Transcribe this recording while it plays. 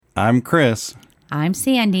I'm Chris. I'm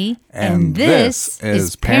Sandy. And this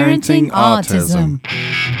is Parenting Autism. Here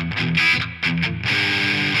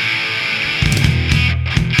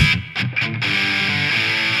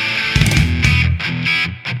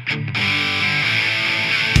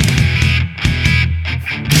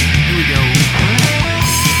we go.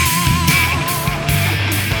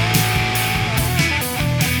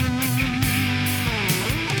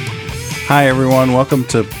 Hi, everyone. Welcome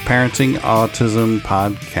to Parenting Autism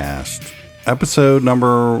Podcast, episode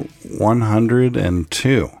number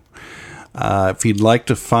 102. If you'd like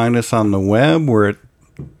to find us on the web, we're at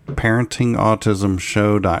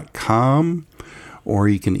parentingautismshow.com, or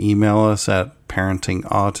you can email us at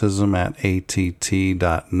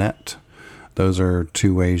parentingautism@att.net. Those are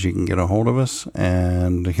two ways you can get a hold of us.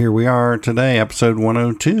 And here we are today, episode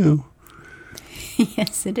 102.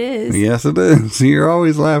 Yes, it is. Yes, it is. You're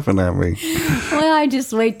always laughing at me. Well, I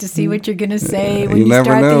just wait to see what you're going to say when you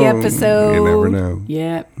start the episode. You never know.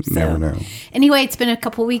 Yep. You never know. Anyway, it's been a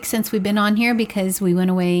couple weeks since we've been on here because we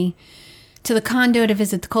went away to the condo to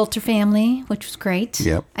visit the Coulter family, which was great.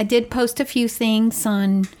 Yep. I did post a few things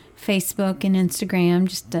on Facebook and Instagram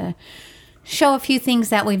just to show a few things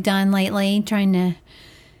that we've done lately, trying to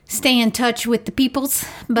stay in touch with the peoples.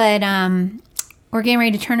 But we're getting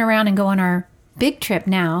ready to turn around and go on our big trip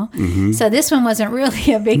now. Mm-hmm. So this one wasn't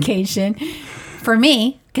really a vacation for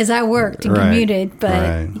me because I worked and commuted,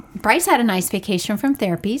 but Bryce had a nice vacation from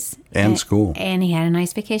therapies and school, and he had a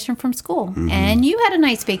nice vacation from school, and you had a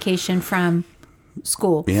nice vacation from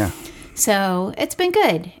school. Yeah. So it's been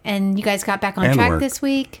good, and you guys got back on track this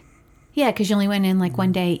week. Yeah, because you only went in like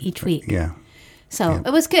one day each week. Yeah. So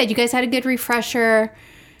it was good. You guys had a good refresher.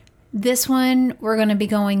 This one we're going to be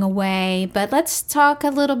going away, but let's talk a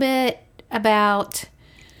little bit about,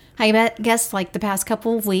 I guess, like the past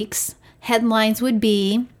couple of weeks. Headlines would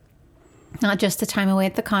be not just the time away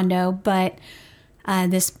at the condo, but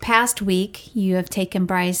this past week you have taken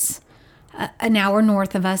Bryce an hour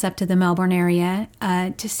north of us up to the Melbourne area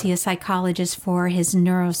to see a psychologist for his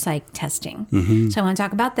Neuro-Psych testing. Mm-hmm. So I want to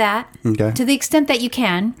talk about that to the extent that you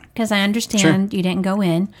can, because I understand you didn't go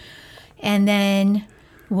in. And then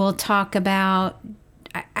we'll talk about,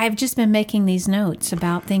 I've just been making these notes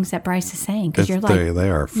about things that Bryce is saying because you're like, they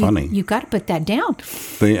are funny. You got to put that down.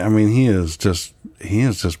 He is just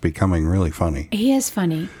becoming really funny. He is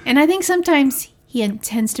funny, and I think sometimes he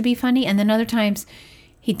intends to be funny, and then other times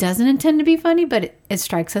he doesn't intend to be funny, but it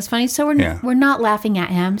strikes us funny. So we're not laughing at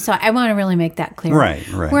him. So I want to really make that clear. Right.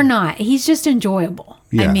 We're not. He's just enjoyable.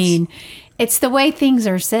 Yes. I mean, it's the way things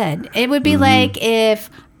are said. It would be like if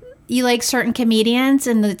you like certain comedians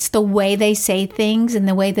and it's the way they say things and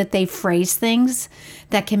the way that they phrase things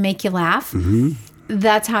that can make you laugh. Mm-hmm.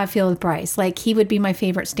 That's how I feel with Bryce. Like, he would be my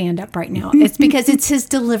favorite stand-up right now. It's because it's his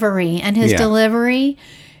delivery, and his delivery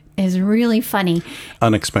is really funny.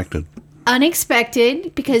 Unexpected,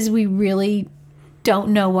 because we really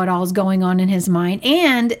don't know what all's going on in his mind.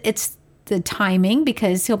 And it's the timing,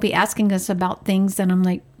 because he'll be asking us about things and I'm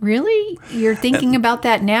like, really? You're thinking about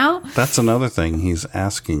that now? That's another thing. He's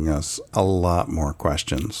asking us a lot more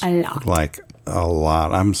questions. A lot. Like, a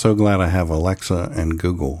lot. I'm so glad I have Alexa and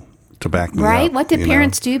Google to back me up. Right? What did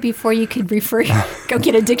parents do before you could go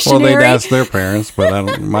get a dictionary? Well, they'd ask their parents,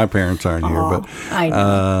 but my parents aren't here. But I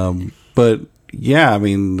know. But yeah, I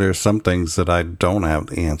mean, there's some things that I don't have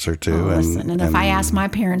the answer to. And if I asked my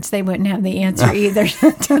parents, they wouldn't have the answer either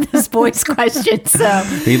to this boy's question. So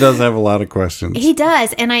he does have a lot of questions. He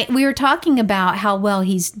does. And we were talking about how well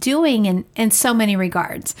he's doing in so many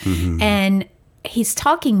regards. Mm-hmm. And he's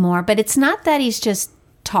talking more, but it's not that he's just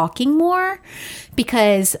talking more,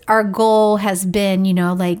 because our goal has been,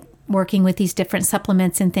 like working with these different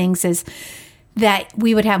supplements and things, is that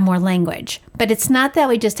we would have more language. But it's not that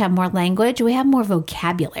we just have more language. We have more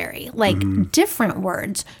vocabulary, like different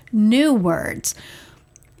words, new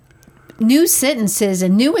sentences,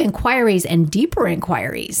 and new inquiries and deeper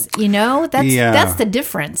inquiries. That's the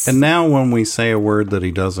difference. And now when we say a word that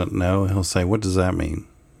he doesn't know, he'll say, what does that mean?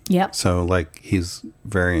 Yep. So, like, he's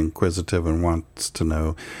very inquisitive and wants to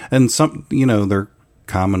know. And some, they're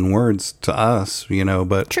common words to us,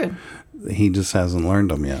 but True. He just hasn't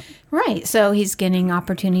learned them yet. Right. So he's getting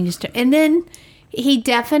opportunities to, and then he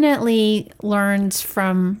definitely learns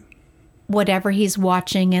from whatever he's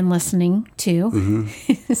watching and listening to.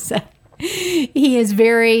 Mm-hmm. So he is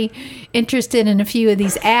very interested in a few of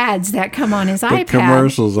these ads that come on his iPad.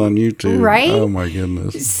 Commercials on YouTube. Right? Oh, my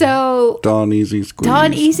goodness. So Dawn Easy Squeeze.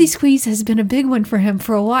 Dawn Easy Squeeze has been a big one for him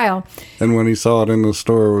for a while. And when he saw it in the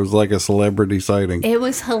store, it was like a celebrity sighting. It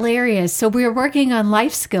was hilarious. So we are working on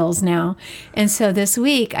life skills now. And so this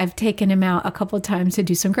week, I've taken him out a couple of times to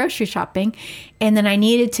do some grocery shopping. And then I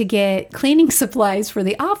needed to get cleaning supplies for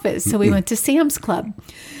the office. So we went to Sam's Club.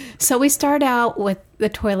 So we start out with the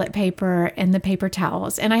toilet paper and the paper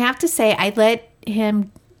towels. And I have to say, I let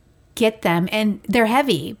him get them. And they're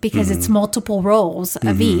heavy because it's multiple rolls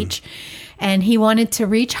of each. And he wanted to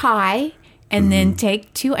reach high and then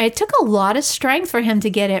take two. It took a lot of strength for him to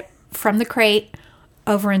get it from the crate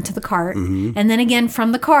over into the cart. And then again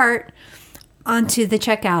from the cart onto the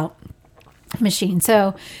checkout machine.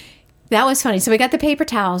 So that was funny. So we got the paper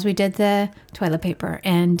towels. We did the toilet paper.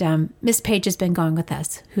 And Miss Page has been gone with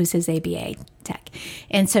us, who's his ABA tech.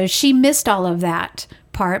 And so she missed all of that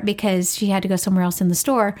part because she had to go somewhere else in the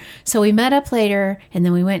store. So we met up later, and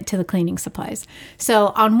then we went to the cleaning supplies. So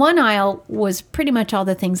on one aisle was pretty much all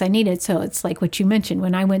the things I needed. So it's like what you mentioned.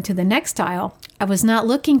 When I went to the next aisle, I was not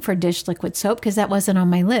looking for dish liquid soap because that wasn't on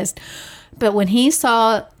my list. But when he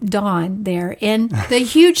saw Dawn there in the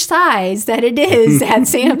huge size that it is at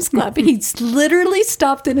Sam's Club, he literally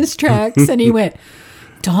stopped in his tracks and he went,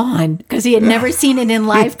 Dawn, because he had never seen it in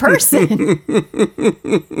live person.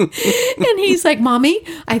 And he's like, Mommy,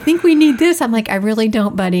 I think we need this. I'm like, I really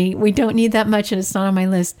don't, buddy. We don't need that much and it's not on my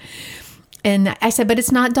list. And I said, but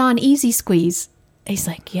it's not Dawn Easy Squeeze. He's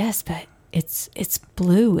like, yes, but it's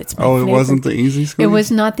blue. It's my favorite. It wasn't the Easy Squeeze? It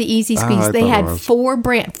was not the Easy Squeeze. They had 4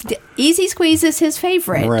 brands. Easy Squeeze is his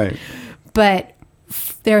favorite. Right. But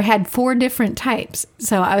there had 4 different types.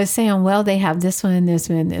 So I was saying, well, they have this one, this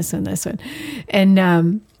one, this one, this one.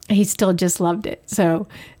 And he still just loved it. So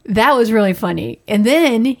that was really funny. And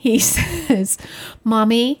then he says,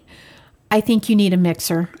 Mommy, I think you need a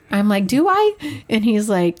mixer. I'm like, do I? And he's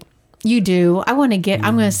like, you do. I'm going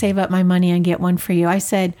to save up my money and get one for you. I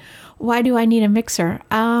said, why do I need a mixer?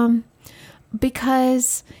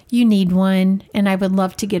 Because you need one and I would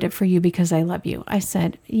love to get it for you because I love you. I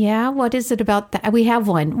said, yeah, what is it about that? We have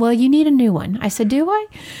one. Well, you need a new one. I said, do I?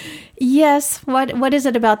 Yes. What is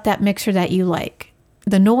it about that mixer that you like?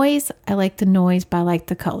 The noise? I like the noise, but I like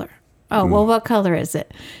the color. Oh, well, what color is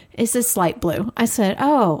it? It's this light blue. I said,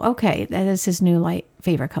 oh, okay. That is his new light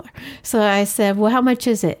favorite color. So I said, well, how much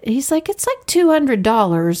is it? He's like, it's like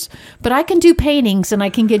 $200, but I can do paintings and I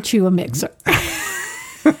can get you a mixer.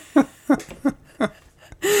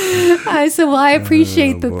 I said, well, I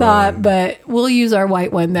appreciate the thought, but we'll use our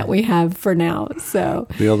white one that we have for now. So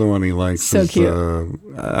the other one he likes so is, cute.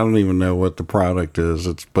 I don't even know what the product is.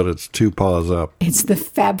 But it's 2 paws up. It's the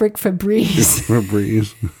fabric Febreze.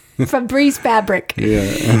 Febreze. Febreze fabric. Yeah.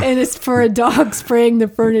 And it's for a dog spraying the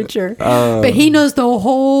furniture. But he knows the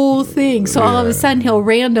whole thing. So all of a sudden he'll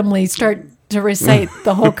randomly start to recite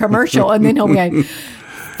the whole commercial. And then he'll be like,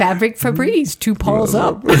 fabric Febreze, 2 paws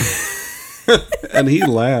up. And he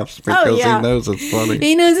laughs because he knows it's funny.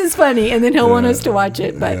 He knows it's funny. And then he'll want us to watch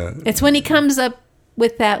it. But it's when he comes up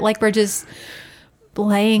with that, like we're just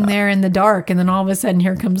laying there in the dark. And then all of a sudden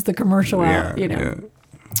here comes the commercial out, you know. Yeah.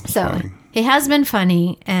 So funny. It has been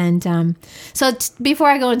funny. And so before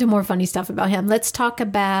I go into more funny stuff about him, let's talk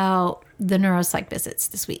about the Neuro-Psych visits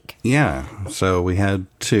this week. Yeah. So we had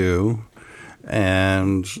 2,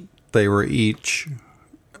 and they were each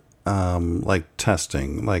like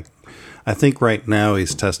testing. Like, I think right now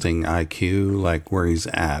he's testing IQ, like where he's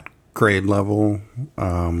at grade level.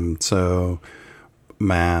 So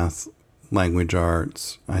math, language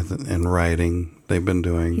arts, and writing. They've been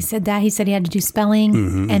doing. He said that. He said he had to do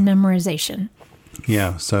spelling and memorization.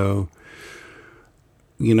 Yeah. So,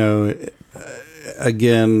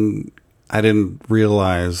 again, I didn't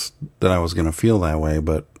realize that I was going to feel that way.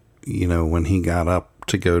 But, when he got up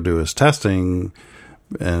to go do his testing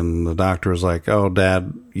and the doctor was like, oh,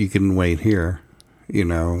 Dad, you can wait here,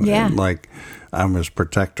 Yeah. And like, I'm his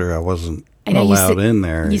protector. I wasn't allowed in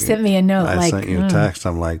there. You sent me a note. I sent you a text.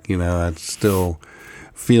 I'm like, I still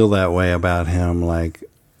feel that way about him. Like,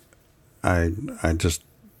 I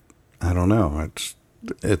don't know.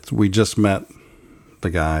 We just met the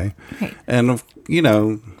guy, right. And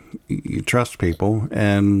you trust people,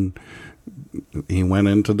 and he went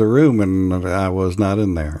into the room and I was not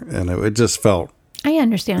in there, and it just felt, I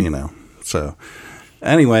understand, so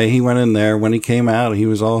anyway, he went in there. When he came out, he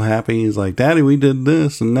was all happy. He's like, Daddy, we did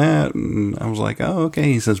this and that. And I was like, oh,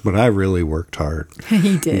 okay. He says, but I really worked hard.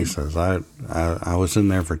 He did. He says, I was in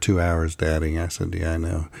there for 2 hours, Daddy. I said, yeah, I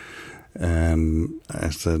know. And I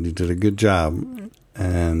said, you did a good job.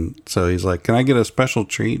 And so he's like, can I get a special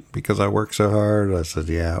treat because I work so hard? I said,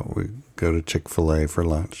 yeah, we go to Chick-fil-A for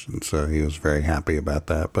lunch. And so he was very happy about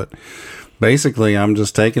that. But basically, I'm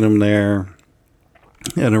just taking him there.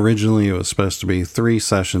 And originally it was supposed to be 3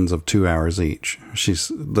 sessions of 2 hours each.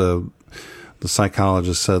 The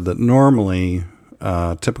psychologist said that normally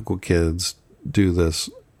typical kids do this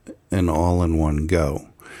all in one go.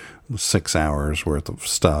 6 hours worth of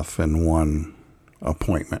stuff in one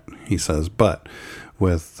appointment, he says. But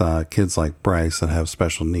with kids like Bryce that have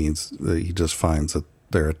special needs, he just finds that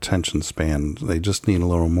their attention span, they just need a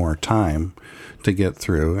little more time to get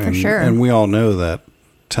through. For sure. And we all know that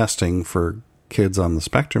testing for kids on the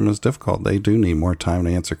spectrum is difficult. They do need more time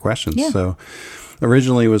to answer questions. Yeah. So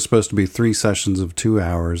originally it was supposed to be 3 sessions of 2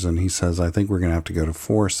 hours, and he says, I think we're going to have to go to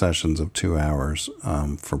 4 sessions of 2 hours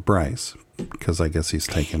for Bryce, because I guess he's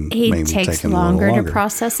taking longer to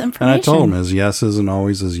process information. And I told him his yes isn't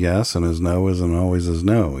always his yes, and his no isn't always his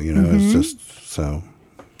no. You know, It's just so.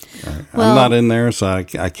 I'm not in there, so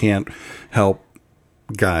I can't help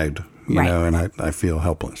guide. You know, and I feel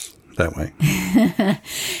helpless that way.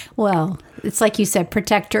 Well, it's like you said,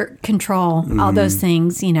 protector, control, all those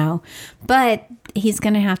things, you know. But he's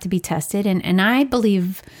going to have to be tested. And I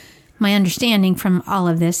believe my understanding from all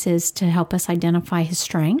of this is to help us identify his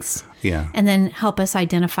strengths. Yeah. And then help us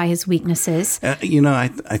identify his weaknesses. You know, I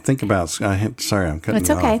think about, sorry, I'm cutting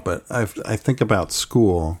you off, but I think about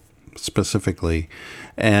school specifically.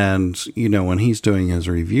 And, you know, when he's doing his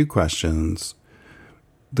review questions,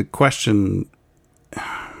 the question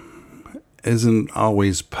isn't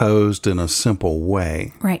always posed in a simple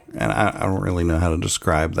way. Right. And I don't really know how to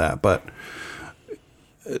describe that. But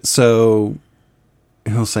so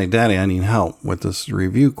he'll say, Daddy, I need help with this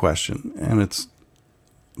review question. And it's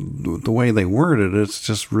the way they word it, it's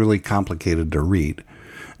just really complicated to read.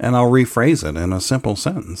 And I'll rephrase it in a simple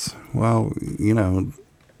sentence. Well, you know,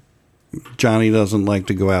 Johnny doesn't like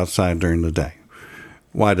to go outside during the day.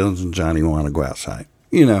 Why doesn't Johnny want to go outside?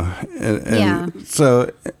 You know, and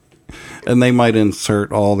so, and they might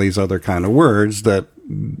insert all these other kind of words that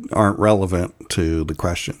aren't relevant to the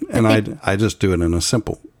question. And I just do it in a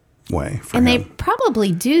simple way for him. They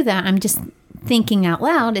probably do that. I'm just thinking out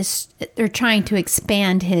loud, is they're trying to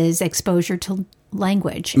expand his exposure to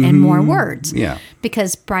language and more words. Yeah.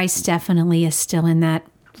 Because Bryce definitely is still in that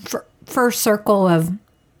first circle of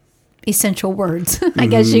essential words, I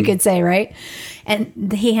guess you could say, right?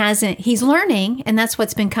 And he's learning, and that's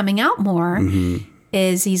what's been coming out more,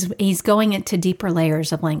 is he's going into deeper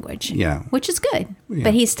layers of language. Yeah. Which is good. Yeah.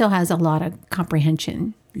 But he still has a lot of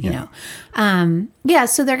comprehension, you know.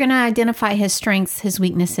 So they're going to identify his strengths, his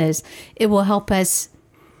weaknesses. It will help us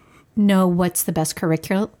know what's the best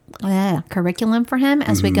curriculum for him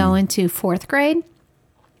as we go into 4th grade,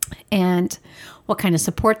 and what kind of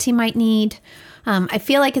supports he might need. I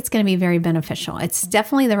feel like it's going to be very beneficial. It's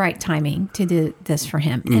definitely the right timing to do this for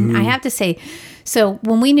him. And I have to say, so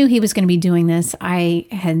when we knew he was going to be doing this, I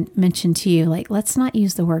had mentioned to you, like, let's not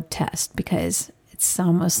use the word test, because it's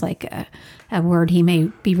almost like a word he may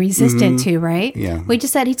be resistant to, right? Yeah. We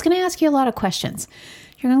just said he's going to ask you a lot of questions.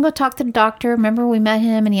 You're going to go talk to the doctor. Remember we met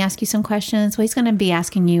him and he asked you some questions? Well, he's going to be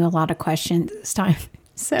asking you a lot of questions this time.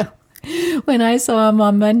 So when I saw him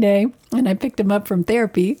on Monday and I picked him up from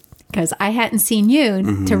therapy, because I hadn't seen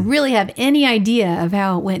you to really have any idea of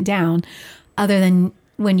how it went down, other than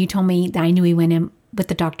when you told me that I knew he went in with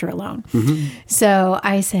the doctor alone. So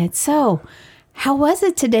I said, so how was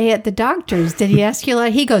it today at the doctor's? Did he ask you a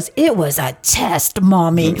lot? He goes, it was a test,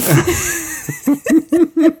 Mommy.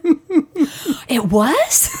 It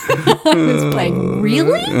was? I was like,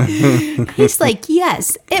 really? He's like,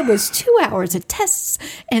 yes, it was 2 hours of tests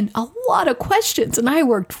and a lot of questions, and I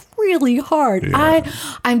worked really hard. Yeah.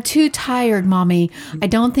 I'm too tired, Mommy. I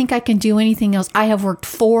don't think I can do anything else. I have worked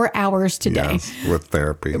 4 hours today. Yes, with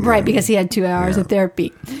therapy. Right, because he had 2 hours of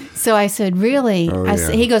therapy. So I said, really?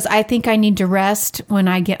 He goes, I think I need to rest when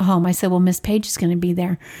I get home. I said, well, Miss Page is going to be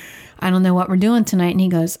there. I don't know what we're doing tonight. And he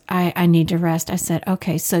goes, I need to rest. I said,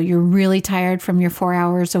 okay, so you're really tired from your 4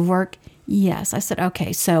 hours of work? Yes. I said,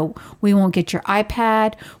 okay, so we won't get your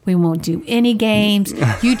iPad. We won't do any games.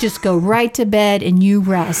 You just go right to bed and you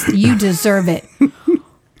rest. You deserve it.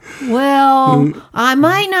 Well, I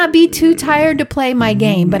might not be too tired to play my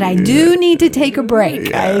game, but I do need to take a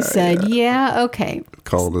break. I said, yeah, okay.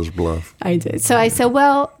 Called his bluff. I did. So I said,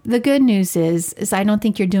 well, the good news is I don't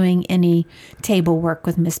think you're doing any table work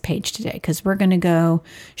with Miss Page today, because we're going to go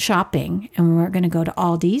shopping, and we're going to go to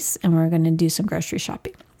Aldi's, and we're going to do some grocery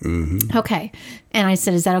shopping. Okay. And I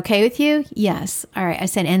said, is that okay with you? Yes. All right. I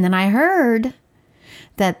said, and then I heard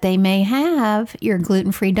that they may have your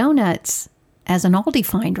gluten-free donuts as an Aldi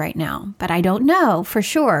find right now, but I don't know for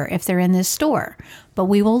sure if they're in this store. But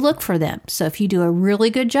we will look for them. So if you do a really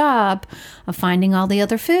good job of finding all the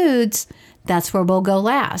other foods, that's where we'll go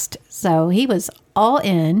last. So he was all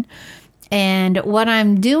in. And what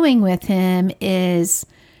I'm doing with him is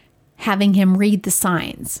having him read the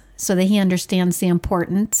signs so that he understands the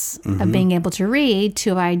importance of being able to read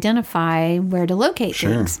to identify where to locate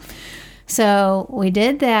things. So we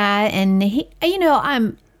did that. And he,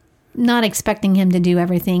 I'm not expecting him to do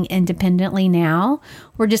everything independently now.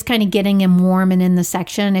 We're just kind of getting him warm and in the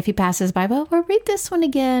section. If he passes by, well, read this one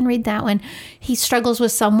again, read that one. He struggles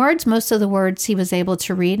with some words. Most of the words he was able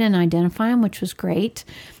to read and identify them, which was great.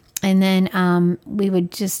 And then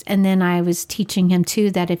I was teaching him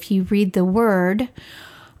too that if you read the word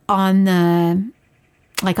on the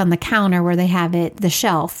counter where they have it, the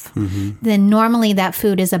shelf, then normally that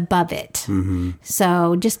food is above it.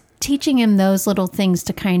 So just teaching him those little things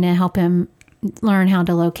to kind of help him learn how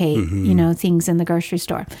to locate, things in the grocery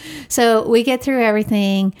store. So we get through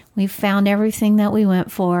everything. We found everything that we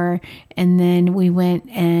went for. And then we went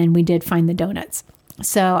and we did find the donuts.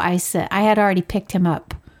 So I said, I had already picked him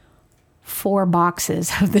up 4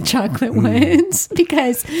 boxes of the chocolate ones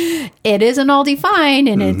because it is an Aldi find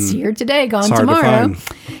and it's here today, gone tomorrow.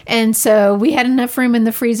 And so we had enough room in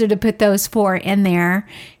the freezer to put those 4 in there.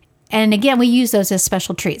 And again, we use those as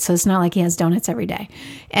special treats. So it's not like he has donuts every day.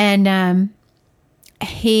 And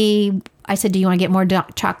I said, do you want to get more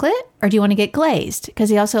chocolate or do you want to get glazed? Because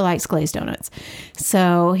he also likes glazed donuts.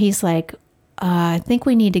 So he's like, I think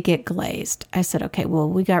we need to get glazed. I said, okay, well,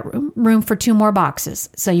 we got room for 2 more boxes.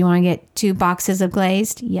 So you want to get 2 boxes of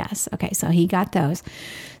glazed? Yes. Okay. So he got those.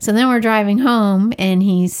 So then we're driving home and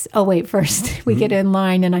first we get in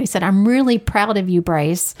line and I said, I'm really proud of you,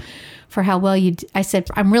 Bryce, for how well I said,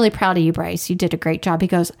 I'm really proud of you, Bryce. You did a great job. He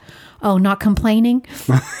goes, oh, not complaining?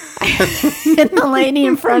 And the lady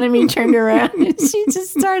in front of me turned around and she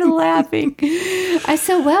just started laughing. I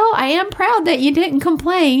said, well, I am proud that you didn't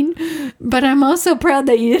complain, but I'm also proud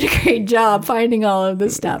that you did a great job finding all of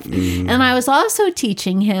this stuff. And I was also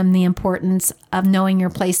teaching him the importance of knowing your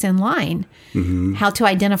place in line, how to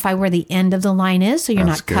identify where the end of the line is so you're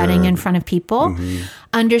not cutting in front of people,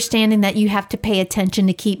 understanding that you have to pay attention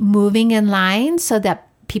to keep moving in line so that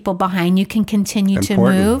people behind you can continue to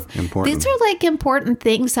move. These are like important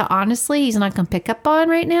things that honestly he's not going to pick up on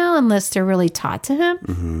right now unless they're really taught to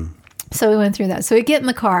him. So we went through that. So we get in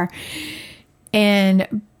the car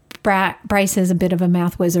and Bryce is a bit of a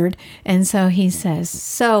math wizard. And so he says,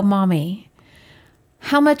 so Mommy,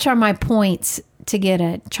 how much are my points to get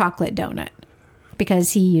a chocolate donut?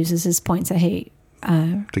 Because he uses his points that he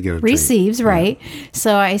receives, treat. Right? Yeah.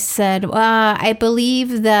 So I said, I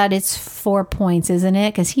believe that it's 4 points, isn't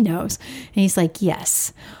it? Because he knows. And he's like,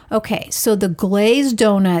 yes. Okay, so the glazed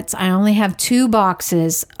donuts, I only have 2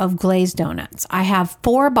 boxes of glazed donuts. I have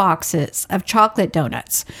 4 boxes of chocolate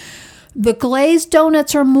donuts. The glazed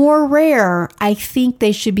donuts are more rare. I think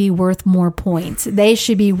they should be worth more points. They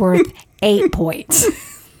should be worth 8 points.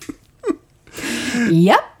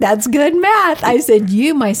 Yep, that's good math. I said,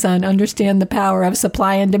 you, my son, understand the power of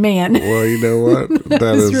supply and demand. Well, you know what?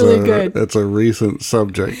 That is really good. That's a recent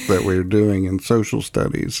subject that we're doing in social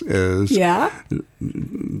studies is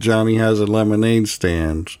Johnny has a lemonade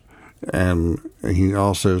stand and he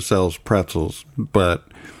also sells pretzels, but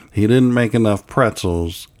he didn't make enough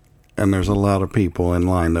pretzels and there's a lot of people in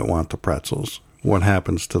line that want the pretzels. What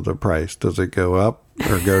happens to the price? Does it go up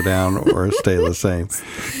or go down or stay the same?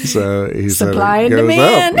 So he Supply said it and goes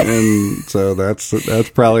demand. up, and so that's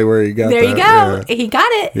probably where he got. There that. you go. Yeah. He got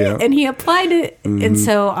it, and he applied it, and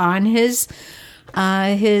so on his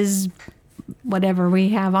whatever we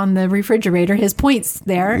have on the refrigerator, his points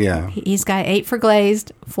there. Yeah, he's got 8 for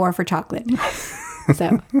glazed, 4 for chocolate.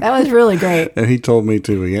 So that was really great. And he told me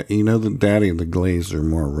too. You know, the daddy and the glazed are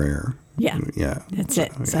more rare. Yeah. That's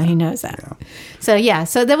it. So he knows that. Yeah.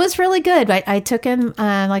 So that was really good. I took him,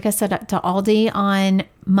 like I said, to Aldi on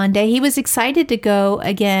Monday. He was excited to go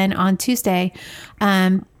again on Tuesday,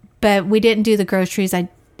 but we didn't do the groceries.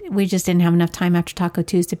 We just didn't have enough time after Taco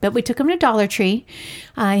Tuesday. But we took him to Dollar Tree.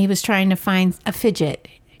 He was trying to find a fidget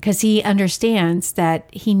because he understands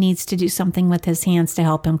that he needs to do something with his hands to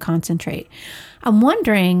help him concentrate. I'm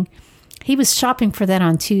wondering, he was shopping for that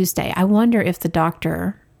on Tuesday. I wonder if the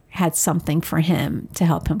doctor had something for him to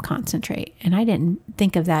help him concentrate. And I didn't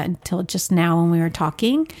think of that until just now when we were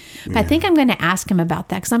talking. But I think I'm going to ask him about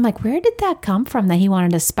that because I'm like, where did that come from that he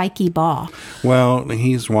wanted a spiky ball? Well,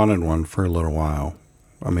 he's wanted one for a little while.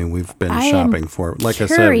 I mean, we've been shopping for it. Like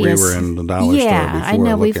curious. I said, we were in the dollar store before. Yeah, I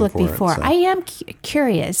know we've looked before. So. I am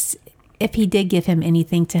curious. if he did give him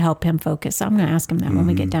anything to help him focus. So I'm going to ask him that when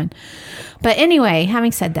we get done. But anyway,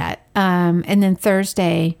 having said that, and then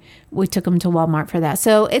Thursday we took him to Walmart for that.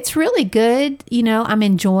 So it's really good. You know, I'm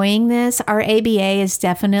enjoying this. Our ABA is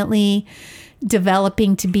definitely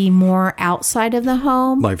developing to be more outside of the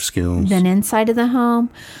home, life skills, than inside of the home.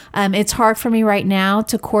 It's hard for me right now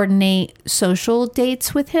to coordinate social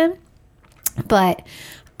dates with him, but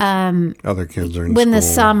other kids are in when school. the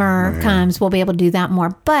summer comes, we'll be able to do that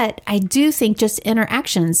more. But I do think just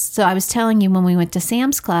interactions. So I was telling you, when we went to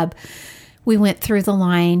Sam's Club, we went through the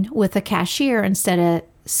line with a cashier instead of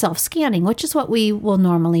self-scanning, which is what we will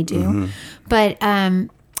normally do. But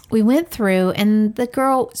we went through, and the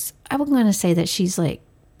girl, I'm going to say that she's like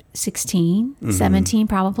 16, 17,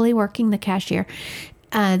 probably, working the cashier,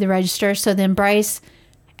 the register. So then Bryce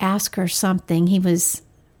asked her something. He was,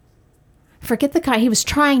 he was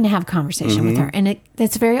trying to have a conversation with her, and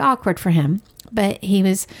it's very awkward for him. But he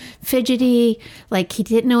was fidgety, like he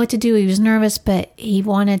didn't know what to do. He was nervous, but he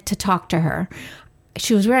wanted to talk to her.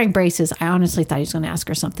 She was wearing braces. I honestly thought he was going to ask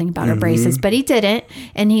her something about her braces, but he didn't.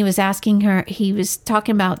 And he was asking her, he was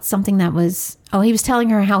talking about something that was, he was telling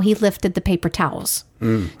her how he lifted the paper towels.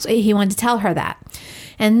 So he wanted to tell her that.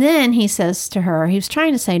 And then he says to her, he was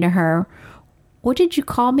trying to say to her, what did you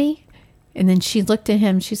call me? And then she looked at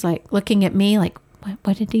him. She's like looking at me like,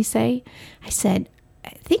 what did he say? I said,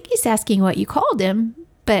 I think he's asking what you called him,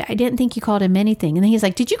 but I didn't think you called him anything. And then he's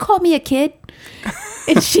like, did you call me a kid?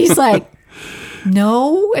 And she's like,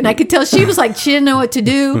 no. And I could tell she was like, she didn't know what to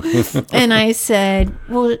do. And I said,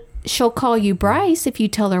 well, she'll call you Bryce if you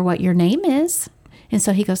tell her what your name is. And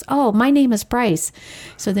so he goes, oh, my name is Bryce.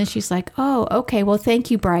 So then she's like, oh, okay. Well, thank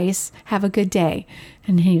you, Bryce. Have a good day.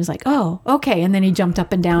 And he was like, oh, okay. And then he jumped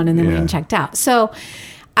up and down, and then we went and checked out. So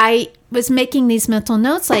I was making these mental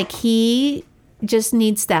notes, like he just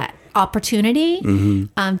needs that opportunity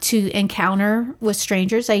to encounter with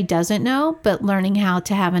strangers that he doesn't know, but learning how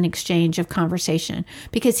to have an exchange of conversation,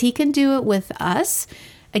 because he can do it with us.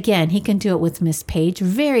 Again, he can do it with Miss Page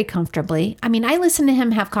very comfortably. I mean, I listen to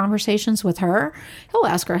him have conversations with her. He'll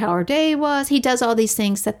ask her how her day was. He does all these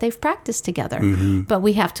things that they've practiced together, but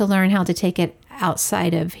we have to learn how to take it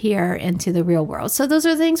outside of here into the real world. So those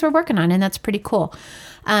are the things we're working on, and that's pretty cool.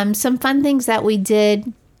 Some fun things that we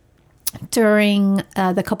did during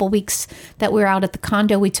the couple weeks that we were out at the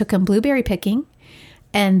condo, we took him blueberry picking,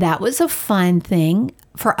 and that was a fun thing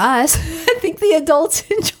for us. I think the adults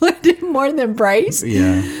enjoyed it more than Bryce.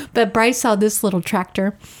 Yeah. But Bryce saw this little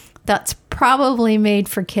tractor that's probably made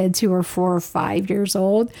for kids who are 4 or 5 years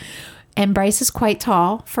old. And Bryce is quite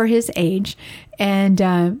tall for his age.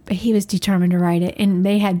 And he was determined to ride it. And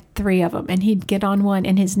they had 3 of them. And he'd get on one,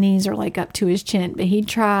 and his knees are like up to his chin. But he'd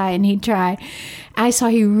try and he'd try. I saw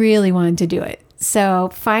he really wanted to do it. So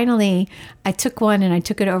finally, I took one and I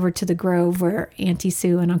took it over to the Grove where Auntie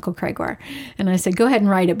Sue and Uncle Craig were. And I said, go ahead and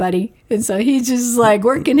ride it, buddy. And so he's just like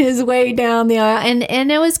working his way down the aisle.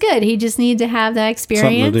 And it was good. He just needed to have that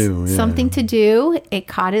experience. Something to do. It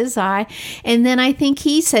caught his eye. And then I think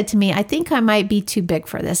he said to me, I think I might be too big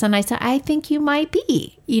for this. And I said, I think you might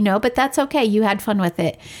be, but that's okay. You had fun with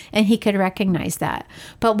it. And he could recognize that.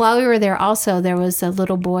 But while we were there also, there was a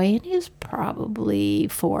little boy, and he was probably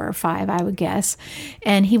 4 or 5, I would guess.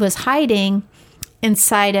 And he was hiding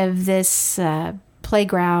inside of this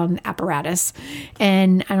playground apparatus,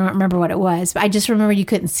 and I don't remember what it was, but I just remember you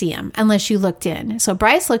couldn't see him unless you looked in. So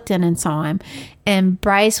Bryce looked in and saw him, and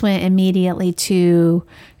Bryce went immediately to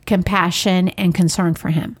compassion and concern for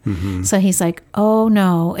him. So he's like, oh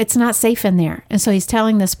no, it's not safe in there. And so he's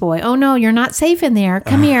telling this boy, oh no, you're not safe in there.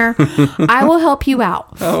 Come here. I will help you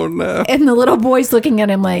out. Oh no. And the little boy's looking at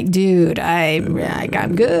him like, dude, I'm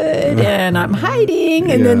good and I'm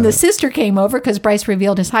hiding. And then the sister came over because Bryce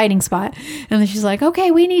revealed his hiding spot. And then she's like, okay,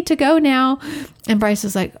 we need to go now. And Bryce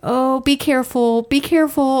is like, oh, be careful, be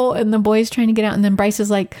careful. And the boy's trying to get out. And then Bryce is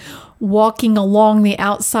like walking along the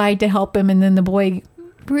outside to help him. And then the boy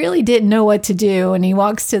really didn't know what to do, and he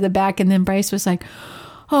walks to the back, and then Bryce was like,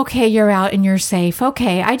 okay, you're out and you're safe.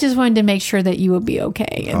 Okay, I just wanted to make sure that you would be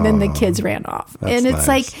okay. And then the kids ran off. And it's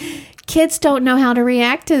like, kids don't know how to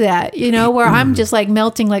react to that, where I'm just like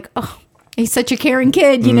melting, like, oh, he's such a caring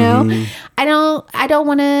kid, I don't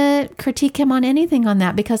want to critique him on anything on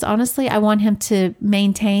that, because honestly, I want him to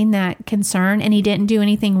maintain that concern, and he didn't do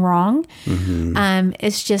anything wrong.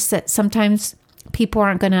 It's just that sometimes people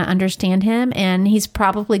aren't going to understand him, and he's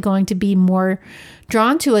probably going to be more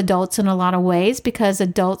drawn to adults in a lot of ways because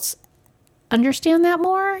adults understand that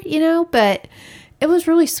more, but it was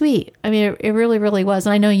really sweet. I mean, it really, really was.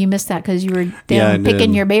 And I know you missed that because you were down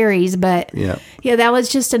picking your berries, but yeah, that was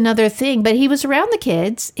just another thing. But he was around the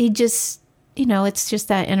kids. He just it's just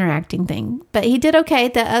that interacting thing. But he did okay.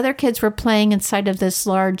 The other kids were playing inside of this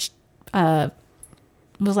large, it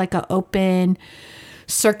was like an open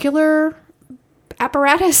circular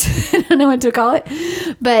apparatus. I don't know what to call it.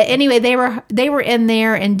 But anyway, they were in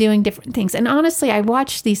there and doing different things. And honestly, I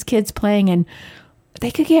watched these kids playing and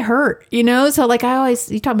they could get hurt, So like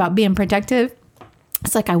you talk about being protective.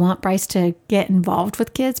 It's like I want Bryce to get involved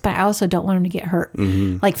with kids, but I also don't want him to get hurt,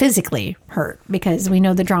 like physically hurt, because we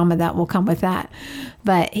know the drama that will come with that.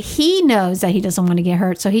 But he knows that he doesn't want to get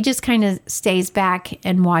hurt, so he just kind of stays back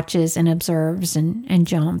and watches and observes and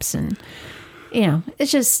jumps. And,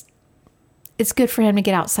 it's good for him to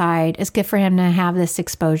get outside. It's good for him to have this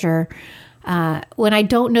exposure. When I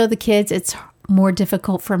don't know the kids, it's more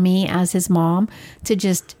difficult for me as his mom to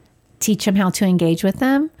just teach him how to engage with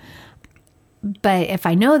them. But if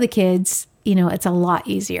I know the kids, it's a lot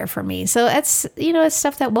easier for me. So it's, it's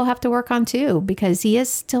stuff that we'll have to work on too, because he is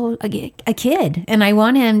still a kid and I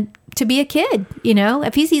want him to be a kid.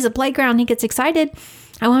 If he sees a playground, he gets excited.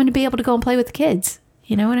 I want him to be able to go and play with the kids.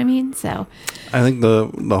 You know what I mean? So I think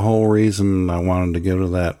the whole reason I wanted to go to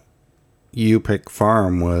that U-Pick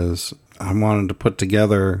farm was I wanted to put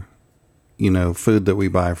together, food that we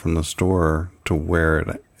buy from the store to where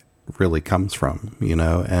it really comes from,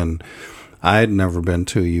 and I had never been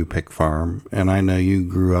to a U-Pick farm, and I know you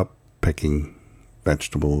grew up picking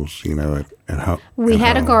vegetables, at home. We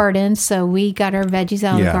had a garden, so we got our veggies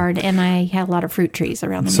out of the garden, and I had a lot of fruit trees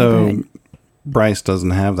around the neighborhood. Bryce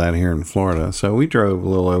doesn't have that here in Florida, so we drove a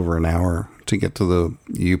little over an hour to get to the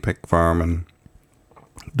U-Pick farm, and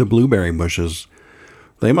the blueberry bushes,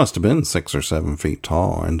 they must have been 6 or 7 feet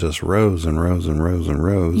tall and just rows and rows and rows and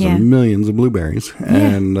rows and millions of blueberries. Yeah.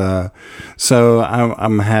 And so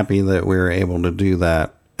I'm happy that we were able to do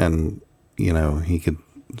that. And, he could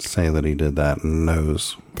say that he did that and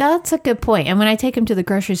knows. That's a good point. And when I take him to the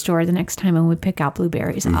grocery store the next time and we pick out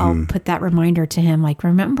blueberries, I'll put that reminder to him, like,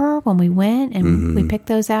 remember when we went and we picked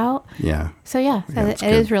those out? Yeah. So, it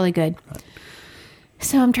is really good.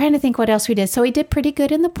 So I'm trying to think what else we did. So we did pretty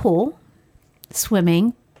good in the pool.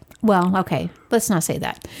 Swimming. Well, okay, let's not say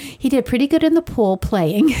that. He did pretty good in the pool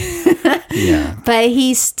playing. Yeah. But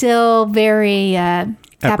he's still very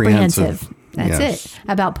apprehensive. That's it.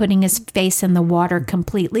 About putting his face in the water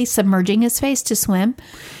completely, submerging his face to swim.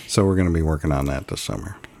 So we're going to be working on that this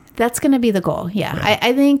summer. That's going to be the goal. Yeah.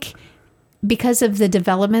 I think because of the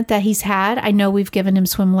development that he's had, I know we've given him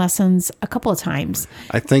swim lessons a couple of times.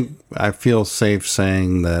 I feel safe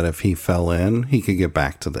saying that if he fell in, he could get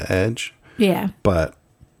back to the edge. Yeah. But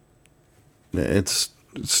it's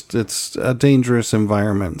a dangerous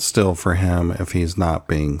environment still for him if he's not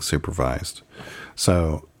being supervised.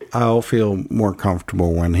 So I'll feel more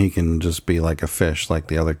comfortable when he can just be like a fish like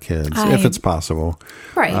the other kids, if it's possible.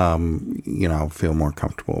 Right. I'll feel more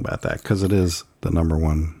comfortable about that because it is the number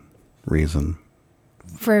one reason.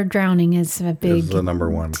 For drowning is the number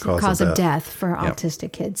one cause of death for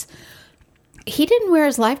autistic kids. He didn't wear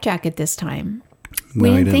his life jacket this time. No,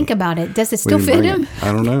 we didn't think about it. Does it still fit him?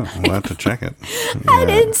 I don't know. We'll have to check it. Yeah. I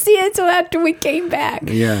didn't see it until after we came back.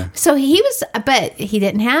 Yeah. So but he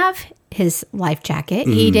didn't have his life jacket.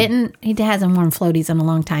 He hasn't worn floaties in a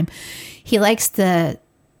long time. He likes the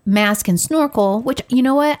mask and snorkel, which, you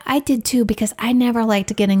know what? I did too, because I never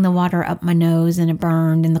liked getting the water up my nose and it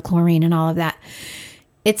burned and the chlorine and all of that.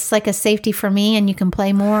 It's like a safety for me, and you can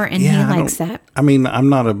play more, and he likes that. I mean, I'm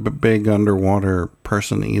not a big underwater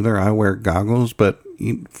person either. I wear goggles, but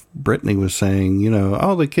Brittany was saying,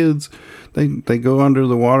 the kids, they go under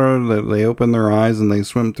the water, they open their eyes, and they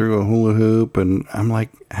swim through a hula hoop, and I'm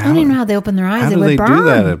like, I don't even know how they open their eyes. How do they do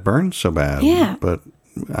that? It burns so bad. Yeah. But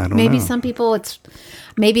I don't know. Maybe some people,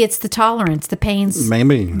 maybe it's the tolerance, the pains.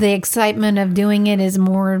 Maybe. The excitement of doing it is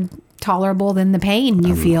more tolerable than the pain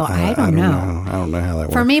you feel. I don't know. I don't know how that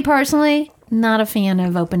works. For me personally, not a fan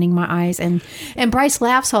of opening my eyes. And Bryce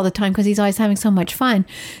laughs all the time because he's always having so much fun.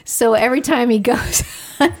 So every time he goes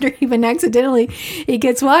under, even accidentally, he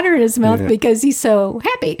gets water in his mouth because he's so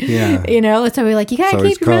happy. Yeah. So we're like, you got to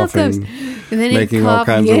keep your mouth closed. And then making all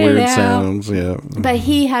kinds of weird sounds. Yeah. But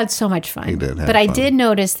he had so much fun. He did have But fun. I did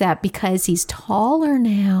notice that because he's taller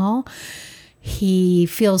now, he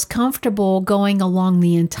feels comfortable going along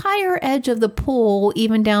the entire edge of the pool,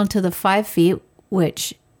 even down to the 5 feet,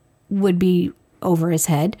 which would be over his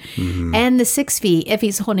head, and the 6 feet if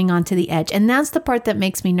he's holding on to the edge. And that's the part that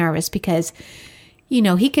makes me nervous because,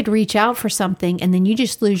 he could reach out for something and then you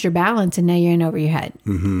just lose your balance and now you're in over your head.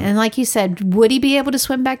 And like you said, would he be able to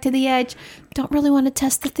swim back to the edge? Don't really want to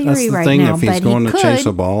test the theory right now. If he's going to chase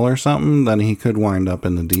a ball or something, then he could wind up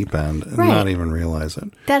in the deep end and not even realize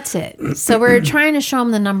it. That's it. So we're trying to show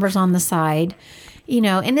him the numbers on the side.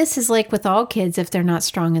 and this is like with all kids if they're not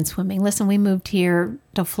strong in swimming. Listen, we moved here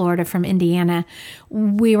to Florida from Indiana.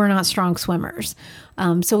 We were not strong swimmers.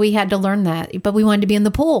 So we had to learn that. But we wanted to be in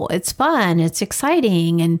the pool. It's fun. It's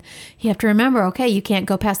exciting. And you have to remember, okay, you can't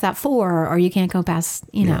go past that 4 or you can't go past,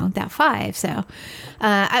 that 5. So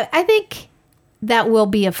I think that will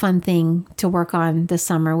be a fun thing to work on this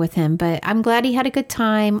summer with him. But I'm glad he had a good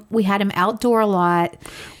time. We had him outdoor a lot.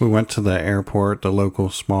 We went to the airport, the local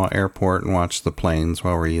small airport, and watched the planes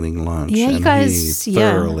while we're eating lunch. Yeah, you and guys he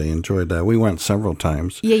thoroughly enjoyed that. We went several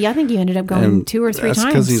times. Yeah, I think you ended up going 2 or 3 times. That's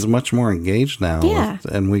because he's much more engaged now. Yeah.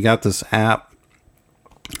 And we got this app.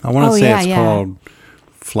 I want to say it's called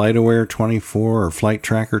FlightAware 24 or Flight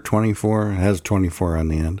Tracker 24. It has 24 on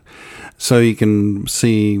the end. So you can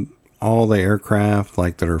see all the aircraft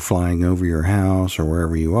that are flying over your house or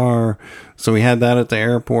wherever you are. So we had that at the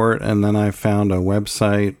airport, and then I found a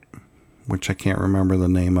website, which I can't remember the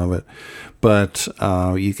name of it, but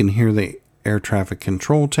you can hear the air traffic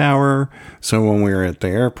control tower. So when we were at the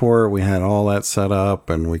airport, we had all that set up,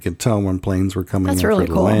 and we could tell when planes were coming in for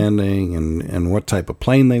the landing and what type of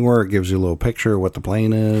plane they were. It gives you a little picture of what the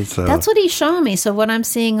plane is. So that's what he's showing me. So what I'm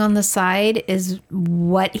seeing on the side is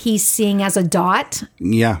what he's seeing as a dot.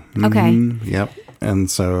 Yeah. Okay. Yep.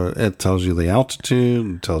 And so it tells you the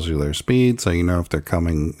altitude, it tells you their speed, so you know if they're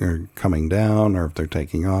coming down or if they're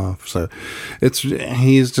taking off. So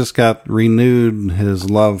he's just got renewed his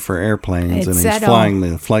love for airplanes, and he's flying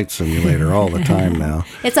the flight simulator all the time now.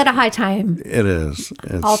 It's at a high time. It is.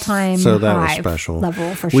 It's all-time so that high was special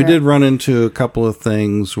level for sure. We did run into a couple of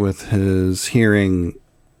things with his hearing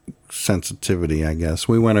sensitivity, I guess.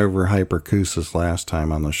 We went over hyperacusis last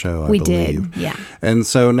time on the show, I believe. We did, yeah. And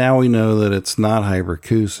so now we know that it's not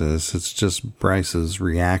hyperacusis, it's just Bryce's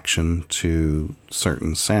reaction to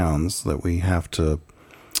certain sounds that we have to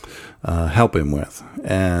help him with.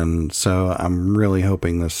 And so I'm really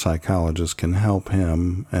hoping this psychologist can help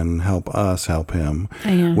him and help us help him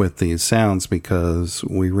with these sounds, because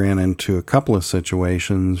we ran into a couple of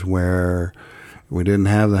situations where we didn't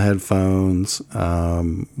have the headphones.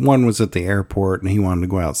 One was at the airport, and he wanted to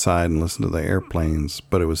go outside and listen to the airplanes,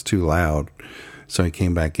 but it was too loud, so he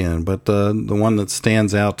came back in. But the one that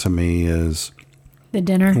stands out to me is the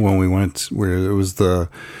dinner. When we went, where it was the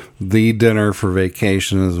dinner for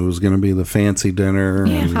vacation. It was going to be the fancy dinner.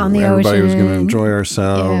 On the everybody ocean. was going to enjoy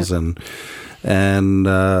ourselves, and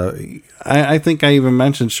I think I even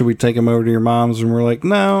mentioned, should we take him over to your mom's? And we're like,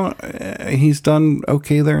 no, he's done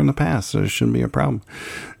okay there in the past, so it shouldn't be a problem.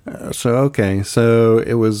 So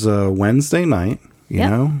it was Wednesday night,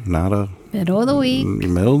 not a middle of the week.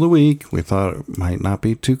 Middle of the week. We thought it might not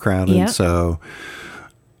be too crowded. Yep. So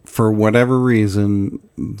for whatever reason,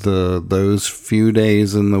 those few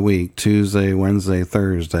days in the week, Tuesday, Wednesday,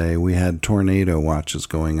 Thursday, we had tornado watches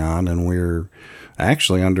going on, and we're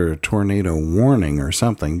actually under a tornado warning or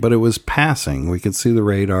something, but it was passing. We could see the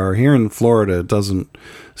radar. Here in Florida, it doesn't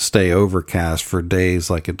stay overcast for days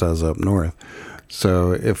like it does up north.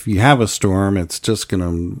 So if you have a storm, it's just going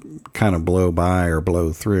to kind of blow by or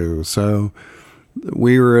blow through. So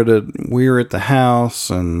we were at the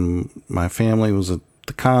house, and my family was at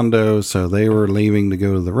the condo, so they were leaving to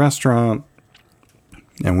go to the restaurant,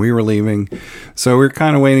 and we were leaving. So we were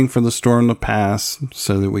kind of waiting for the storm to pass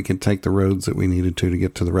so that we could take the roads that we needed to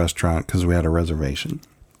get to the restaurant, because we had a reservation.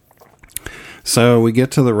 So we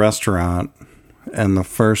get to the restaurant, and the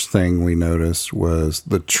first thing we noticed was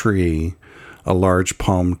the tree, a large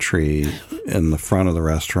palm tree in the front of the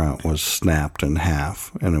restaurant, was snapped in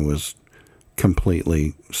half, and it was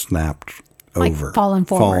completely snapped over. Like fallen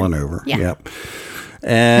forward. Fallen over, yeah. Yep.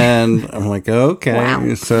 And I'm like, okay.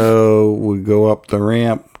 Wow. So we go up the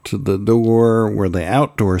ramp to the door where the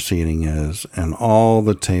outdoor seating is, and all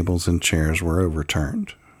the tables and chairs were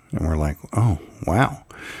overturned. And we're like, oh, wow.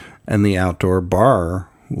 And the outdoor bar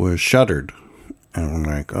was shuttered. And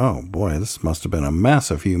we're like, oh, boy, this must have been a mess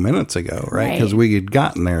a few minutes ago, right? Because we had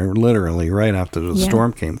gotten there literally right after the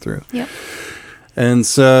storm came through. Yep. And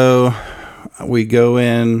so we go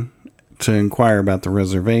in to inquire about the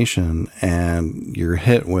reservation, and you're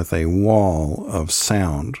hit with a wall of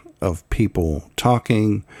sound of people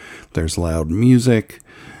talking. There's loud music,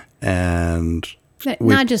 and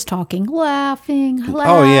not just talking, laughing,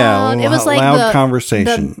 loud. Oh yeah, it was like loud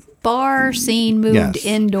conversation. The bar scene moved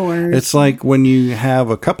indoors. It's like when you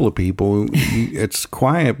have a couple of people, it's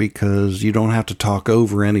quiet because you don't have to talk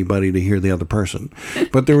over anybody to hear the other person.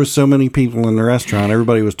 But there was so many people in the restaurant,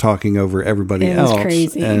 everybody was talking over everybody else. It was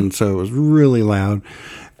crazy. And so it was really loud.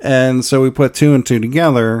 And so we put two and two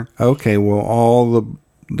together. Okay, well, all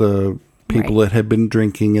the People that had been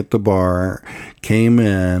drinking at the bar came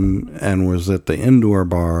in and was at the indoor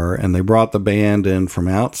bar, and they brought the band in from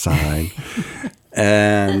outside.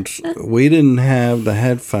 And we didn't have the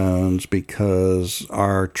headphones because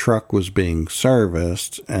our truck was being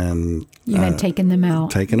serviced, and you had taken them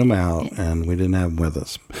out. And we didn't have them with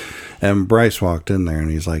us. And Bryce walked in there,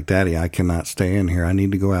 and he's like, "Daddy, I cannot stay in here. I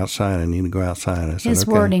need to go outside. I said, his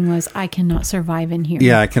okay. wording was, "I cannot survive in here."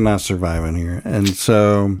 Yeah, I cannot survive in here. And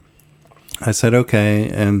so I said, okay.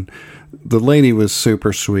 And the lady was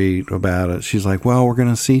super sweet about it. She's like, "Well, we're going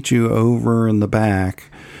to seat you over in the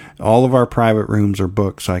back. All of our private rooms are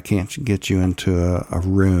booked, so I can't get you into a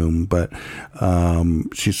room. But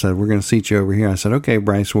she said, we're going to seat you over here." I said, "Okay,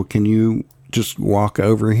 Bryce, well, can you just walk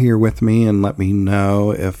over here with me and let me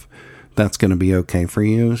know if that's going to be okay for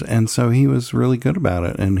you?" And so he was really good about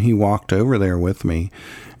it. And he walked over there with me.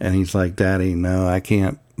 And he's like, "Daddy, no, I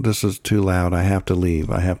can't. This is too loud. I have to leave.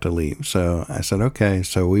 So I said, okay.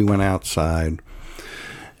 So we went outside.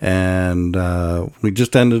 And we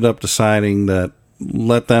just ended up deciding that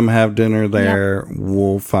let them have dinner there. Yep.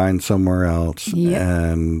 We'll find somewhere else. Yep.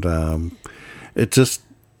 And it just,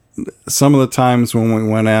 some of the times when we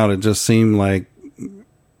went out, it just seemed like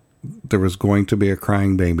there was going to be a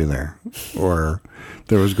crying baby there, or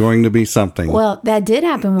there was going to be something. Well, that did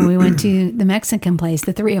happen when we went to the Mexican place,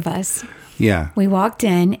 the three of us. Yeah. We walked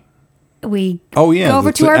in. We go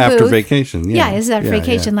over to our after booth. Vacation. Yeah, it was after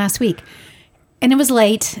vacation last week. And it was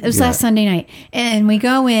late. It was last Sunday night. And we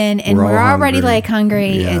go in, and we're already like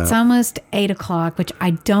hungry. Yeah. It's almost 8:00, which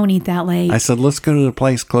I don't eat that late. I said, let's go to the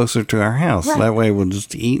place closer to our house. Right. That way we'll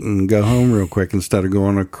just eat and go home real quick instead of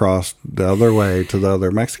going across the other way to the other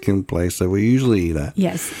Mexican place that we usually eat at.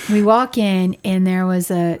 Yes. We walk in, and there was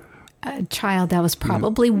a child that was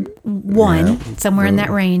probably one, somewhere in that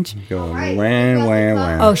range. Going,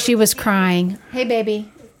 wah. Oh, she was crying. Hey,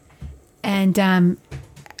 baby. And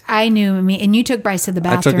I knew, and you took Bryce to the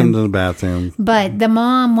bathroom. I took him to the bathroom. But the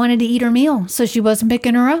mom wanted to eat her meal, so she wasn't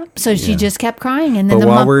picking her up. So she just kept crying. And then but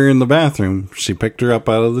while we were in the bathroom, she picked her up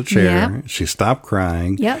out of the chair. Yep. She stopped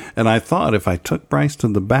crying. Yep. And I thought if I took Bryce to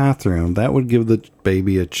the bathroom, that would give the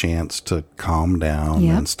baby a chance to calm down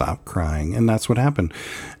and stop crying. And that's what happened.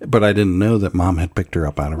 But I didn't know that Mom had picked her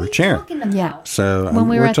up out of her chair. Yeah. So when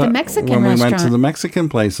we were at the Mexican restaurant. When we went to the Mexican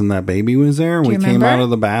place and that baby was there, we came out of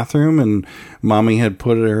the bathroom and Mommy had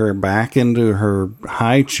put her back into her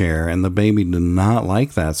high chair, and the baby did not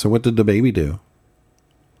like that. So what did the baby do?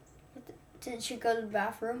 Didn't she go to the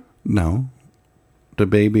bathroom? No. The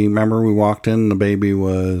baby, remember we walked in, the baby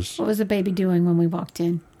was... What was the baby doing when we walked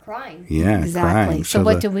in? Crying. Yeah, exactly. Crying. So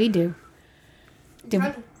what did we do?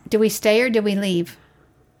 Did we stay or did we leave?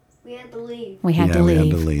 We had to leave. We had to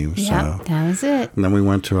leave. Yeah, so that was it. And then we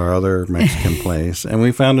went to our other Mexican place, and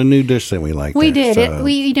we found a new dish that we liked. We did. So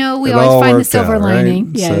we always find the silver lining.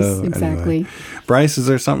 Right? Yes, so, exactly. Anyway. Bryce, is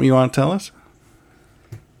there something you want to tell us?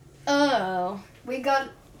 Oh, we got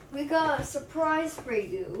a surprise for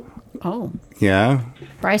you. Oh. Yeah?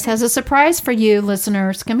 Bryce has a surprise for you,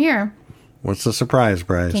 listeners. Come here. What's the surprise,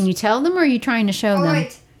 Bryce? Can you tell them, or are you trying to show them? All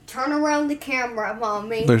right. Turn around the camera,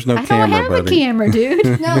 Mommy. There's no camera, I don't have a camera,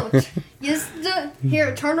 dude. No,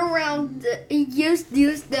 here. Turn around. Use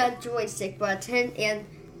that joystick button and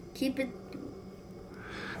keep it.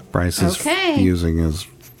 Bryce is using his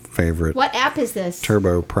favorite. What app is this?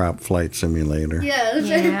 Turboprop flight simulator. Yeah. It's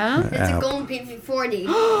app. a Golden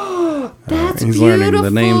PV-40. That's He's beautiful. learning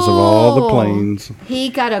the names of all the planes. He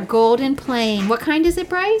got a golden plane. What kind is it,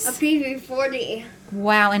 Bryce? A PV-40.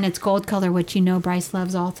 Wow, and it's gold color, which Bryce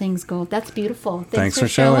loves all things gold. That's beautiful. Thanks for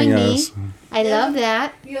showing us. me. I love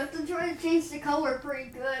that. You have to try to change the color pretty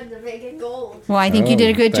good to make it gold. Well, I think you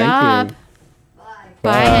did a good job. Bye.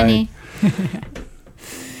 Bye, honey.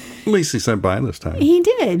 At least he said bye this time. He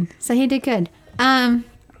did. So he did good.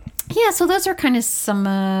 Yeah, so those are kind of some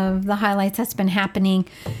of the highlights that's been happening.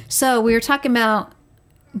 So we were talking about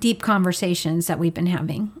deep conversations that we've been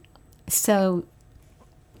having. So,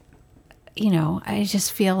 I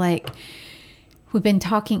just feel like we've been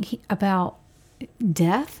talking about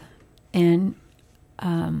death and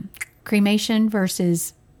cremation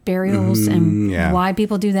versus burials and why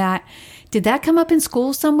people do that. Did that come up in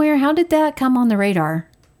school somewhere? How did that come on the radar?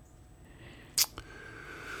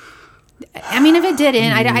 I mean, if it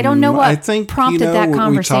didn't, I don't know what prompted that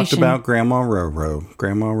conversation. We talked about Grandma Roro.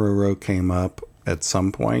 Grandma Roro came up at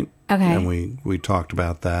some point. Okay. And we talked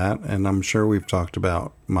about that. And I'm sure we've talked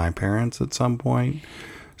about my parents at some point.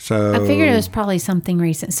 So I figured it was probably something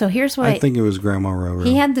recent. So here's what I think it was Grandma Roro.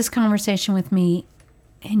 He had this conversation with me,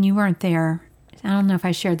 and you weren't there. I don't know if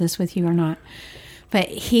I shared this with you or not. But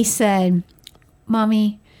he said,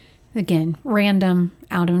 Mommy, again, random,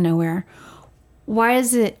 out of nowhere. Why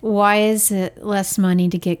is it less money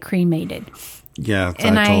to get cremated? Yeah,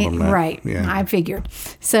 And I told him that. Right. Yeah. I figured.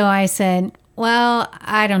 So I said, well,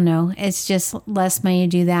 I don't know. It's just less money to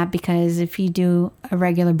do that because if you do a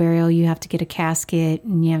regular burial, you have to get a casket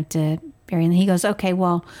and you have to bury. And he goes, okay,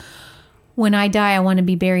 well, when I die, I want to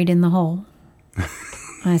be buried in the hole.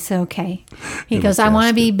 I said, okay. He goes, I want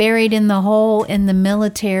to be buried in the hole in the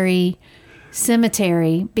military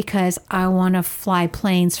cemetery because I want to fly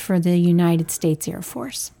planes for the United States Air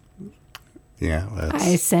Force. Yeah.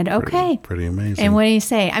 I said, okay. Pretty amazing. And what do you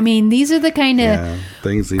say? I mean, these are the kind of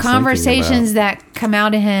things he's conversations that come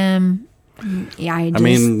out of him. Yeah, I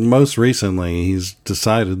mean, most recently, he's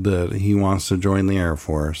decided that he wants to join the Air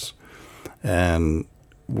Force. And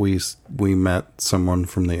we met someone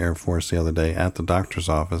from the Air Force the other day at the doctor's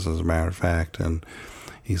office, as a matter of fact. And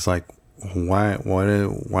he's like, why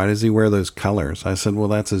does he wear those colors? I said, well,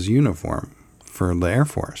 that's his uniform for the Air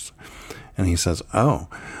Force. And he says, oh.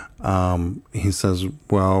 He says,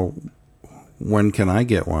 well, when can I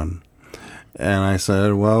get one? And I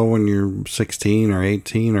said, well, when you're 16 or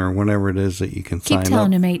 18 or whenever it is that you can sign up. Keep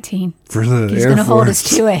telling him 18. For the Air Force. He's going to hold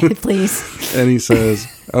us to it, please. And he says,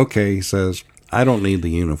 okay, he says, I don't need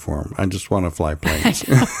the uniform. I just want to fly planes.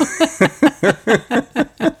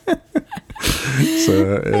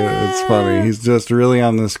 So it's funny. He's just really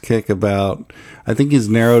on this kick about, I think he's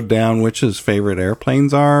narrowed down which his favorite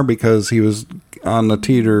airplanes are because he was on the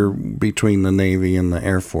teeter between the Navy and the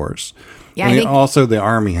Air Force. Yeah, and also the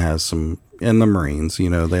Army has some, and the Marines,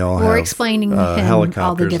 they all have explaining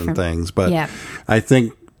helicopters and things. But yeah. I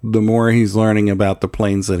think the more he's learning about the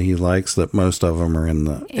planes that he likes, that most of them are in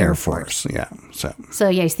the Air Force. Yeah. So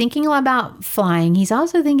yeah, he's thinking a lot about flying. He's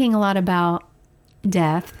also thinking a lot about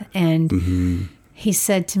death. And he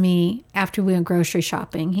said to me after we went grocery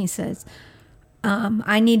shopping, he says,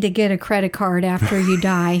 I need to get a credit card after you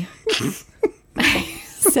die. I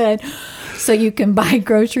said, so you can buy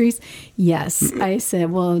groceries? Yes. I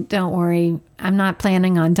said, well, don't worry. I'm not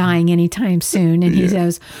planning on dying anytime soon. And he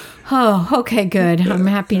goes, oh, okay, good. I'm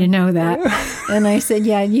happy to know that. And I said,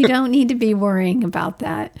 yeah, you don't need to be worrying about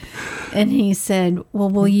that. And he said, well,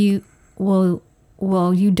 will you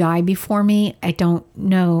die before me? I don't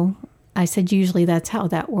know. I said, usually that's how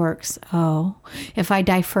that works. Oh, if I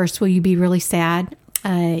die first, will you be really sad?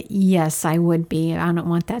 Yes, I would be. I don't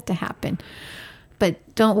want that to happen.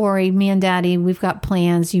 But don't worry, me and Daddy, we've got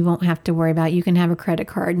plans you won't have to worry about. You can have a credit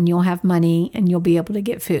card and you'll have money and you'll be able to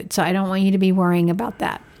get food. So I don't want you to be worrying about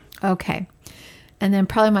that. Okay. And then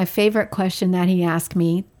probably my favorite question that he asked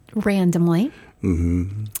me randomly,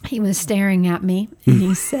 he was staring at me and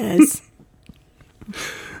he says,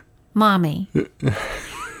 Mommy,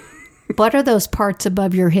 what are those parts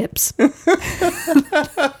above your hips?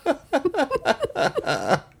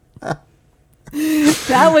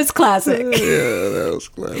 That was classic. Yeah, that was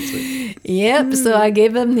classic. Yep. So I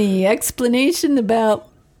gave him the explanation about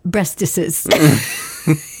breastises.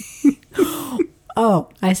 Oh,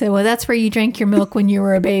 I said, well, that's where you drank your milk when you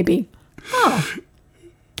were a baby. Oh,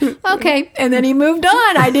 okay. And then he moved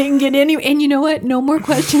on. I didn't get any. And you know what? No more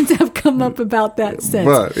questions have come up about that since.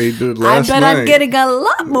 But he did last night. I bet I'm getting a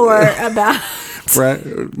lot more about.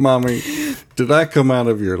 Right, Mommy, did I come out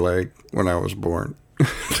of your leg when I was born?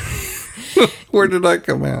 Where did I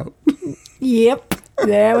come out? Yep.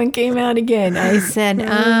 That one came out again. I said,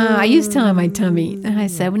 I used to tell him my tummy. And I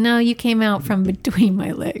said, well, no, you came out from between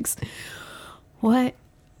my legs. What?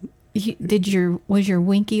 Was your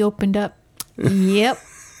winky opened up? Yep.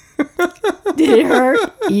 Did it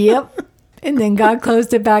hurt? Yep. And then God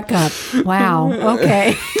closed it back up. Wow.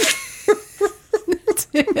 Okay. That's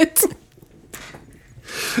it.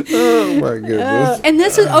 Oh my goodness. And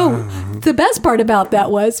this is, the best part about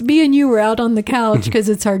that was me and you were out on the couch because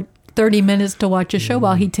it's our 30 minutes to watch a show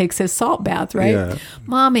while he takes his salt bath, right? Yeah.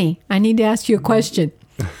 Mommy, I need to ask you a question.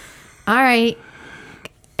 All right.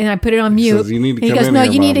 And I put it on mute. Says, you need to he come goes, in no,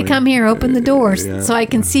 here, you need to Mommy. come here, open the doors so I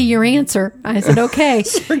can see your answer. I said, okay.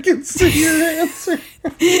 So I can see your answer.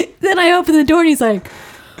 Then I opened the door and he's like,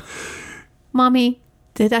 Mommy,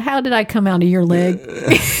 how did I come out of your leg?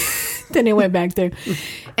 Then he went back there.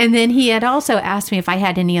 And then he had also asked me if I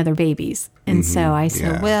had any other babies. And so I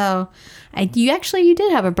said, well, you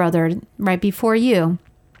did have a brother right before you.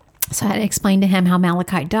 So I had to explain to him how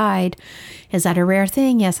Malachi died. Is that a rare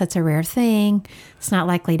thing? Yes, that's a rare thing. It's not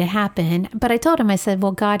likely to happen. But I told him, I said,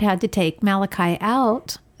 well, God had to take Malachi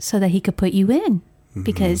out so that he could put you in.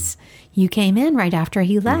 because you came in right after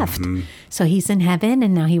he left. So he's in heaven,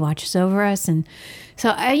 and now he watches over us. And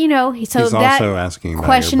so, so He's that also asking about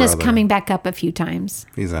question your is brother. coming back up a few times.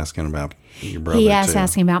 He's asking about your brother, He is too.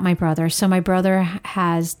 asking about my brother. So my brother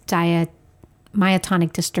has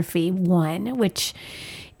myotonic dystrophy 1, which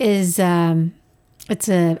is it's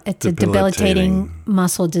a debilitating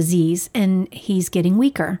muscle disease, and he's getting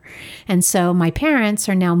weaker. And so my parents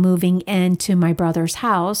are now moving into my brother's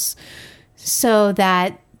house so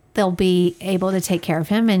that they'll be able to take care of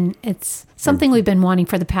him. And it's something we've been wanting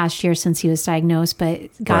for the past year since he was diagnosed, but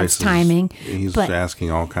God's timing. He's but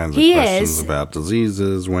asking all kinds of questions about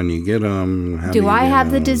diseases, when you get them. Do I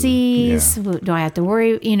have the disease? Yeah. Do I have to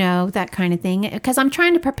worry? That kind of thing. Because I'm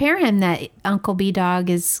trying to prepare him that Uncle B-Dog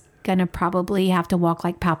is going to probably have to walk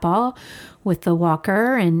like Papa with the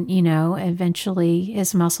walker. And, eventually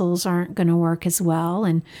his muscles aren't going to work as well.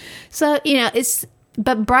 And so,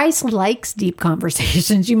 but Bryce likes deep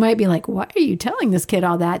conversations. You might be like, why are you telling this kid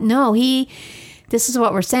all that? No, this is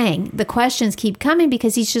what we're saying. The questions keep coming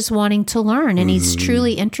because he's just wanting to learn, and he's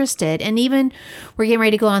truly interested. And even we're getting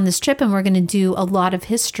ready to go on this trip, and we're going to do a lot of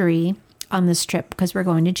history on this trip because we're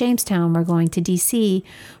going to Jamestown, we're going to DC,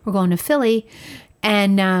 we're going to Philly.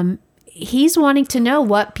 And he's wanting to know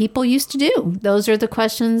what people used to do. Those are the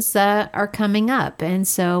questions that are coming up. And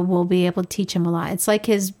so we'll be able to teach him a lot. It's like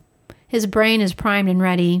his brain is primed and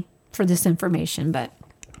ready for this information. But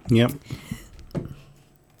Yep.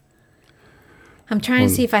 I'm trying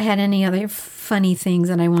to see if I had any other funny things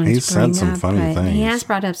that I wanted to bring up. He said some funny things. He has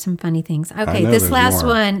brought up some funny things. Okay, this last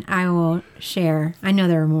one I will share. I know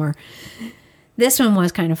there are more. This one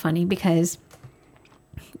was kind of funny because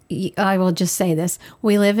I will just say this.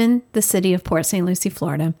 We live in the city of Port St. Lucie,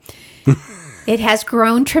 Florida. It has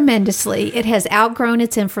grown tremendously. It has outgrown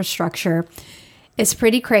its infrastructure. It's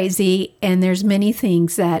pretty crazy, and there's many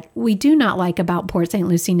things that we do not like about Port St.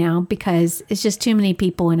 Lucie now because it's just too many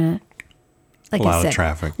people in a lot of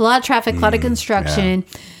traffic. A lot of traffic, a lot of construction.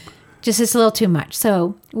 Yeah. Just it's a little too much.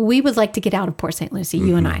 So we would like to get out of Port St. Lucie,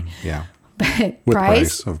 you and I. Yeah. But With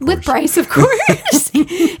Bryce, of course.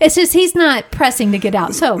 It's just he's not pressing to get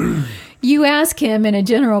out. So you ask him in a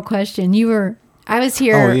general question. I was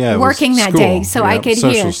here working that day, so I could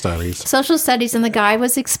hear social studies, and the guy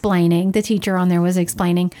was explaining. The teacher on there was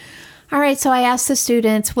explaining. All right, so I asked the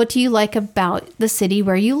students, what do you like about the city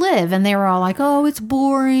where you live? And they were all like, oh, it's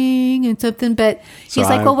boring and something. But he's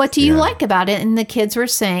like, well, what do you like about it? And the kids were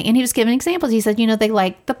saying, and he was giving examples. He said, they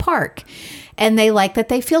like the park and they like that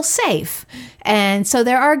they feel safe. And so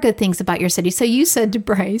there are good things about your city. So you said to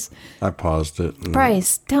Bryce. I paused it.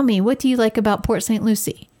 Bryce, tell me, what do you like about Port St.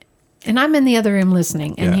 Lucie? And I'm in the other room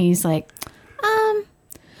listening. And he's like, I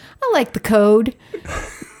like the code.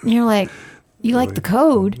 And you're like, you like the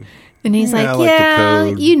code? And he's like, And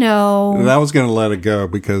I was going to let it go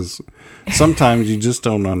because sometimes you just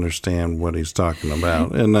don't understand what he's talking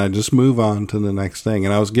about. And I just move on to the next thing.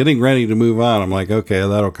 And I was getting ready to move on. I'm like, okay,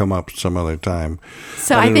 that'll come up some other time.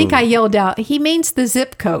 So I think I yelled out, he means the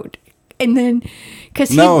zip code. And then,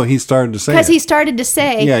 he started to say because he started to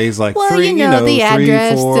say, he's like, well, the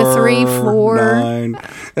address, the 3, 4, 9.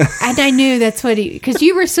 And I knew that's what because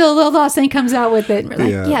you were still a little lost, and he comes out with it. And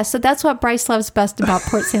we're like, so that's what Bryce loves best about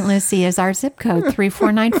Port St. Lucie is our zip code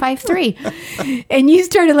 34953. And you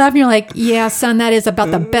started laughing. You're like, yeah, son, that is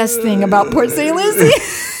about the best thing about Port St. Lucie.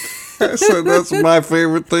 So that's my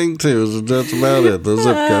favorite thing too. Is that's about it. The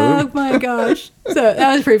zip code. Oh my gosh! So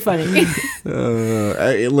that was pretty funny.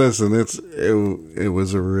 Listen, it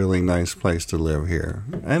was a really nice place to live here,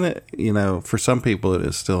 and it, for some people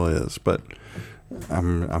it still is. But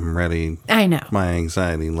I'm ready. I know my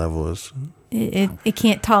anxiety level is. It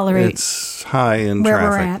can't tolerate. It's high in where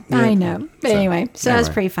traffic. we're at. I know. But anyway, that's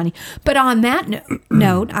pretty funny. But on that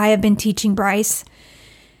note, I have been teaching Bryce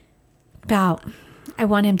about. I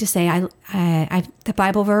want him to say, I the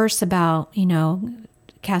Bible verse about,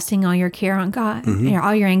 casting all your care on God,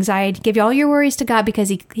 all your anxiety, give all your worries to God because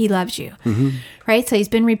he loves you. Right? So he's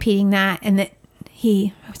been repeating that, and that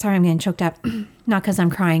sorry, I'm getting choked up. Not because I'm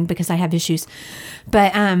crying, because I have issues.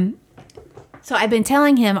 But, so I've been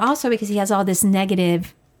telling him also because he has all this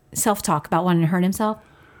negative self-talk about wanting to hurt himself.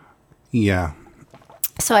 Yeah.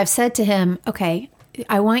 So I've said to him, okay,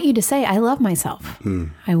 I want you to say, I love myself.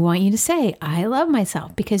 I want you to say, I love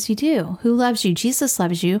myself, because you do. Who loves you? Jesus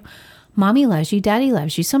loves you. Mommy loves you. Daddy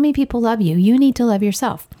loves you. So many people love you. You need to love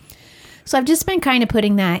yourself. So I've just been kind of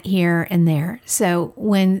putting that here and there. So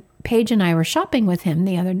when Paige and I were shopping with him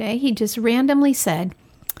the other day, he just randomly said,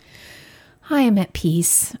 I am at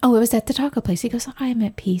peace. Oh, it was at the taco place. He goes, I am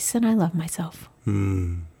at peace and I love myself.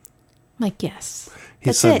 I'm like, yes.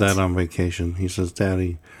 He said that on vacation. He says,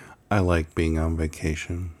 Daddy, I like being on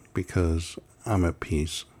vacation because I'm at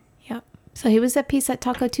peace. Yep. So he was at peace at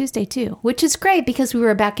Taco Tuesday too, which is great because we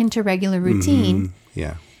were back into regular routine.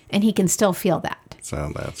 Yeah. And he can still feel that.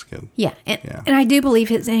 So that's good. Yeah. And I do believe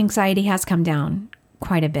his anxiety has come down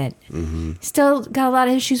quite a bit. Still got a lot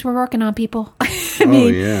of issues we're working on, people. I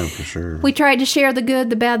mean, yeah, for sure. We tried to share the good,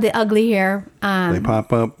 the bad, the ugly here. They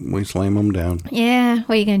pop up, we slam them down. Yeah,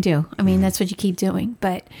 what are you going to do? I mean, that's what you keep doing.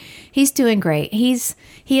 But he's doing great. He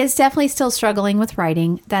is definitely still struggling with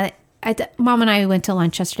writing. Mom and I went to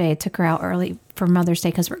lunch yesterday. I took her out early for Mother's Day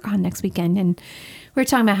because we're gone next weekend. And we were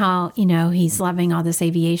talking about how, he's loving all this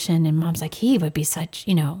aviation. And Mom's like, he would be such,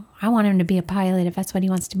 I want him to be a pilot if that's what he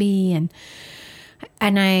wants to be.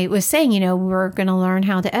 And I was saying, we're going to learn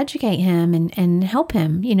how to educate him and help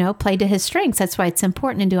him, play to his strengths. That's why it's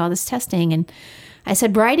important to do all this testing. And I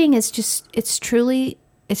said, writing is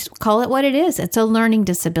call it what it is. It's a learning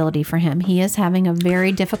disability for him. He is having a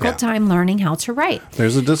very difficult time learning how to write.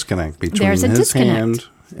 There's a disconnect between hand,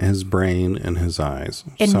 his brain, and his eyes.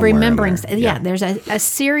 And remembering. There's a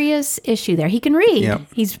serious issue there. He can read. Yep.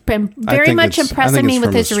 He's been very much impressing me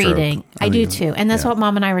with his reading. I do too. And that's what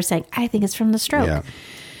Mom and I were saying. I think it's from the stroke. Yeah.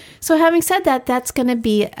 So having said that, that's going to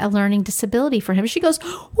be a learning disability for him. She goes,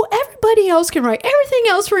 well, everybody else can write everything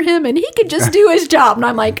else for him and he can just do his job. And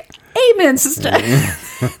I'm like, amen, sister.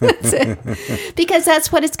 That's it. Because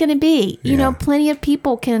that's what it's going to be. Plenty of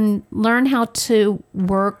people can learn how to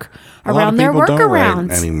work around their workarounds. Don't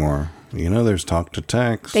write anymore. There's talk to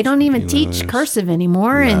text. They don't even teach cursive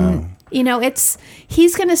anymore. No. And,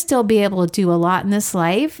 he's going to still be able to do a lot in this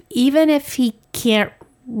life, even if he can't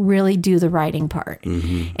really do the writing part.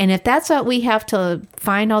 And if that's what we have to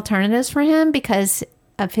find alternatives for him because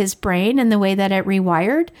of his brain and the way that it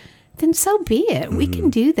rewired, then so be it. We can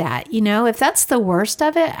do that. If that's the worst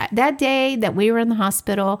of it, that day that we were in the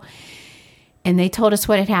hospital and they told us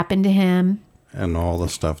what had happened to him and all the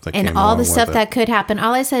stuff that and all the stuff that could happen,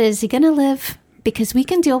 all I said is he going to live? Because we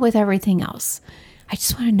can deal with everything else. I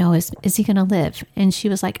just want to know, is he going to live? And she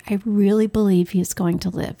was like, I really believe he's going to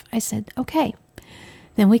live. I said, okay,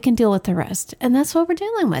 then we can deal with the rest. And that's what we're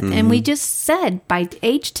dealing with. And we just said by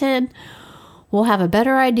age 10, we'll have a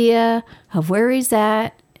better idea of where he's at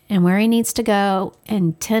and where he needs to go.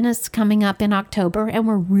 And 10 is coming up in October. And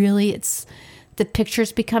the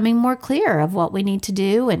picture's becoming more clear of what we need to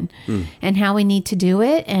do and how we need to do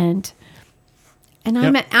it. And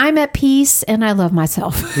I'm at peace and I love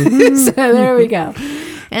myself. So there we go.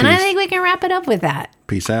 And I think we can wrap it up with that.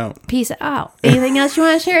 Peace out. Peace out. Anything else you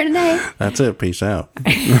want to share today? That's it. Peace out.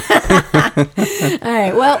 All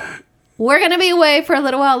right. Well, we're going to be away for a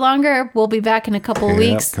little while longer. We'll be back in a couple of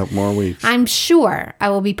weeks. A couple more weeks. I'm sure I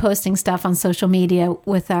will be posting stuff on social media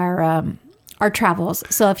with our travels.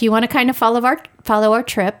 So if you want to kind of follow our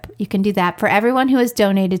trip, you can do that. For everyone who has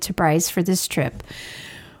donated to Bryce for this trip,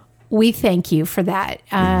 we thank you for that.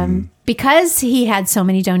 Because he had so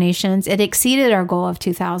many donations, it exceeded our goal of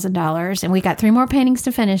 $2,000. And we got 3 more paintings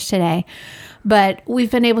to finish today. But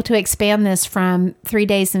we've been able to expand this from 3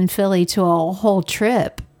 days in Philly to a whole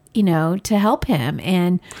trip, to help him.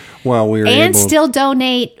 And still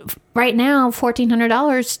donate right now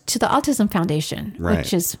 $1,400 to the Autism Foundation,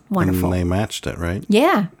 which is wonderful. And they matched it, right?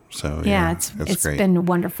 Yeah. So it's been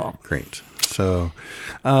wonderful. Great. So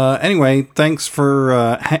anyway, thanks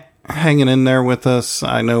for hanging in there with us.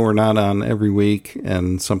 I know we're not on every week,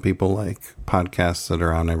 and some people like podcasts that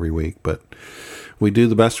are on every week, but we do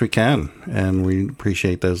the best we can, and we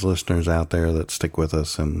appreciate those listeners out there that stick with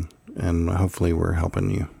us, and hopefully we're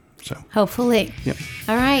helping you. So hopefully. Yep.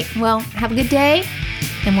 All right. Well, have a good day,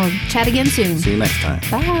 and we'll chat again soon. See you next time.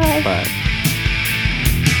 Bye. Bye.